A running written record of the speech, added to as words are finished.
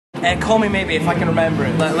Call me maybe if I can remember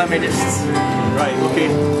it. Let me just... Right, okay.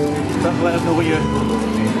 Let us know what you're...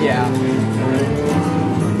 Yeah.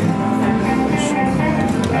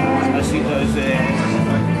 I see that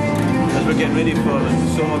as we're getting ready for it.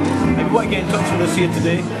 So if you want to get in touch with us here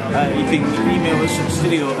today, you can email us at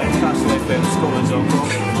studio@castlefmscotland.com,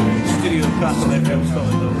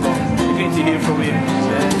 studio@castlefmscotland.com. It's great to hear from you.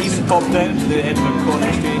 Even pop down to the Edinburgh Corner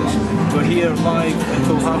Exchange. We're here live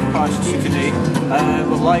until 2:30 today.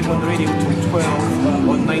 We're live on the radio until 12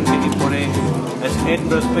 on 984M. It's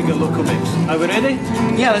Edinburgh's bigger local mix. Are we ready?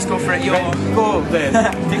 Yeah, let's go for it. Right, go then.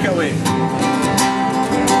 Take it away.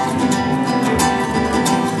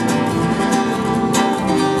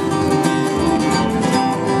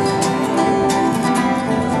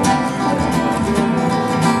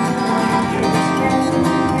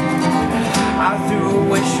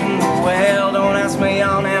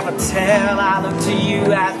 Tell I look to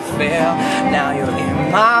you as a fail. Now you're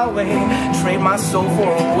in my way. Trade my soul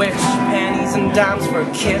for a wish, pennies and dimes for a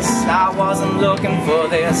kiss. I wasn't looking for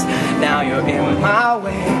this. Now you're in my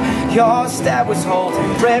way. Your step was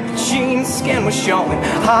holding, ripped jeans, skin was showing.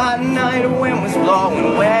 Hot night, wind was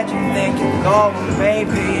blowing. Where'd you think you're going,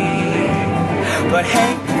 baby? But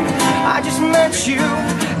hey, I just met you,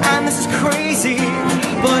 and this is crazy.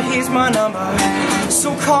 But here's my number,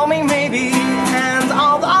 so call me maybe. And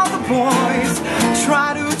all the other boys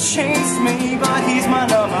try to chase me, but here's my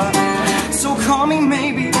number, so call me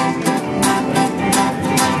maybe.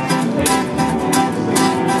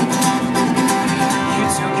 You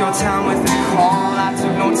took your time with the call, I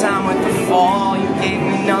took no time with the fall. You gave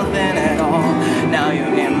me nothing at all. Now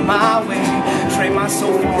you're in my way. Trade my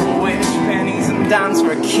soul for a wish, pennies and dimes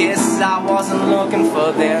for a kiss. I wasn't looking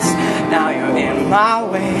for this. Now you're in my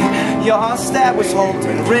way. Your step was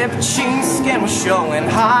holding, ripped jeans, skin was showing.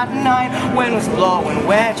 Hot night, wind was blowing.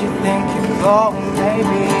 Where'd you think you're going,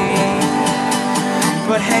 baby?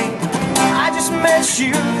 But hey, I just met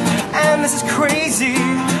you, and this is crazy.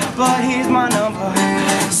 But here's my number,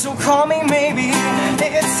 so call me maybe.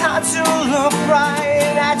 It's hard to look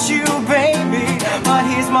right at you, baby. But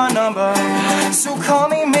here's my number, so call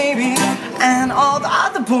me maybe. And all the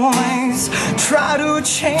other boys try to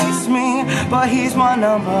chase me, but here's my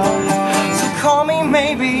number, so call me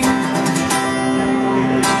maybe.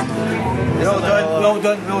 Well done, well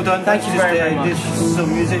done, well done. Thank you very much. This is some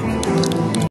music.